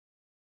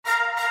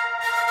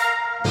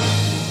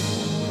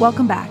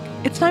Welcome back.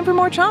 It's time for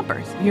more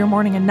Chompers, your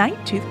morning and night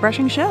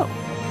toothbrushing show.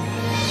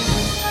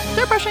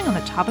 Start brushing on the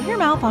top of your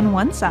mouth on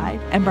one side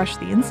and brush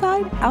the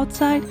inside,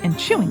 outside, and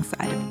chewing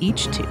side of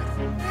each tooth.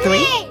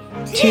 3,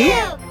 2,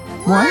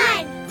 1,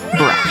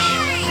 brush.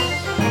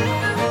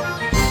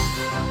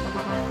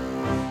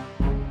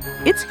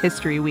 It's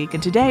History Week,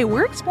 and today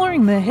we're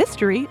exploring the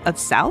history of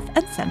South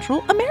and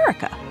Central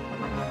America.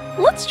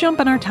 Let's jump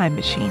in our time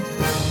machine.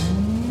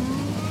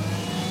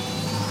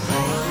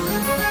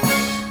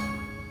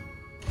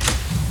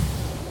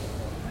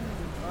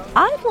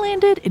 I've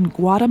landed in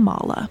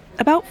Guatemala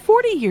about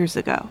 40 years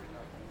ago.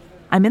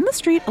 I'm in the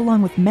street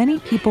along with many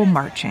people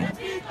marching.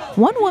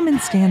 One woman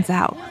stands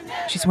out.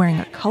 She's wearing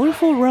a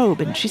colorful robe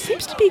and she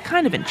seems to be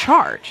kind of in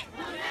charge.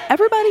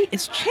 Everybody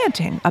is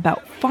chanting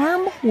about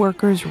farm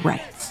workers'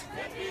 rights.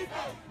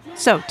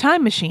 So,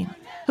 time machine,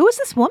 who is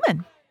this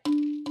woman?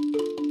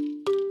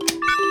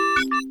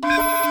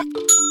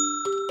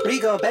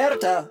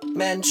 Rigoberta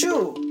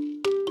Menchú.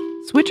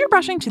 Switch your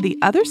brushing to the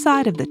other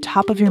side of the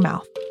top of your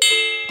mouth.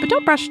 But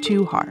don't brush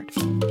too hard.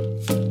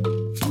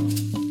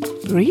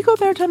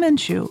 Rigoberta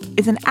Menchú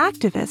is an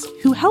activist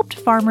who helped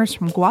farmers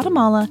from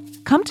Guatemala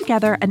come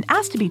together and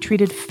ask to be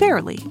treated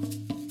fairly.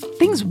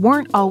 Things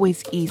weren't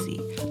always easy,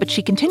 but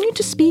she continued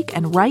to speak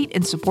and write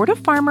in support of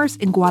farmers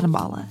in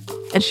Guatemala,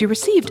 and she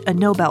received a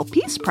Nobel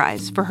Peace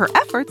Prize for her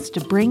efforts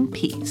to bring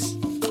peace.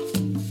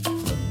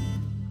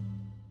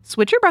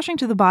 Switch your brushing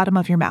to the bottom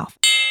of your mouth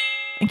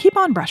and keep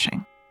on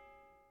brushing.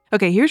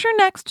 Okay, here's your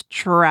next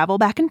travel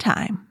back in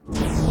time.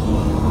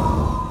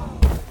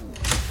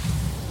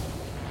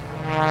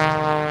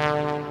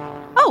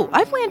 Oh,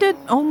 I've landed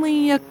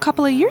only a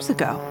couple of years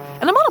ago,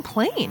 and I'm on a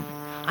plane.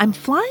 I'm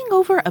flying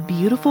over a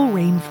beautiful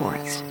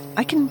rainforest.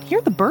 I can hear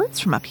the birds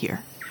from up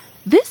here.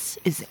 This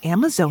is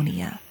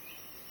Amazonia.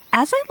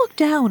 As I look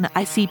down,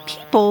 I see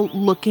people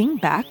looking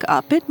back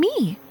up at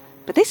me,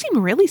 but they seem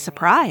really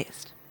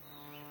surprised.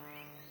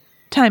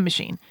 Time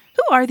machine,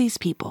 who are these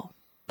people?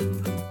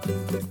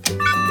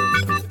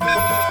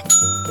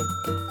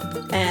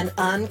 An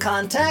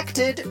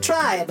uncontacted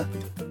tribe.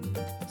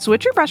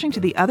 Switch your brushing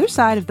to the other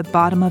side of the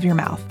bottom of your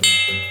mouth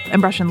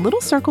and brush in little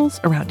circles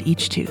around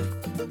each tooth.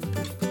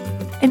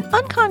 An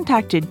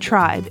uncontacted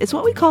tribe is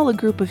what we call a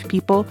group of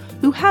people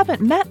who haven't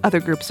met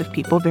other groups of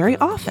people very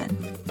often,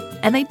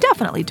 and they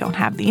definitely don't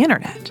have the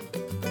internet.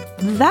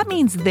 That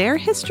means their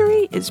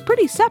history is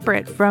pretty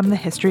separate from the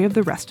history of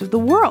the rest of the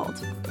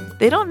world.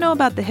 They don't know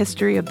about the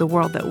history of the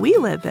world that we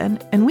live in,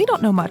 and we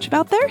don't know much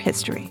about their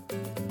history.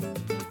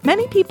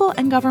 Many people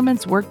and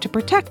governments work to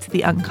protect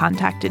the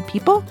uncontacted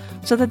people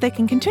so that they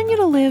can continue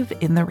to live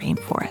in the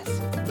rainforest.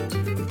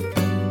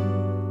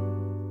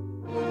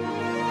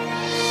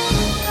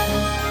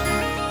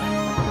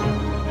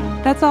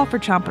 That's all for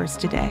Chompers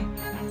today.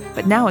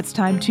 But now it's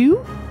time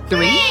to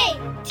 3,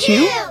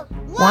 2,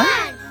 1,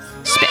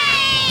 spit.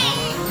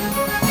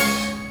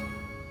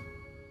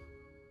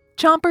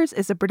 Chompers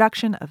is a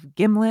production of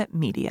Gimlet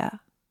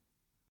Media.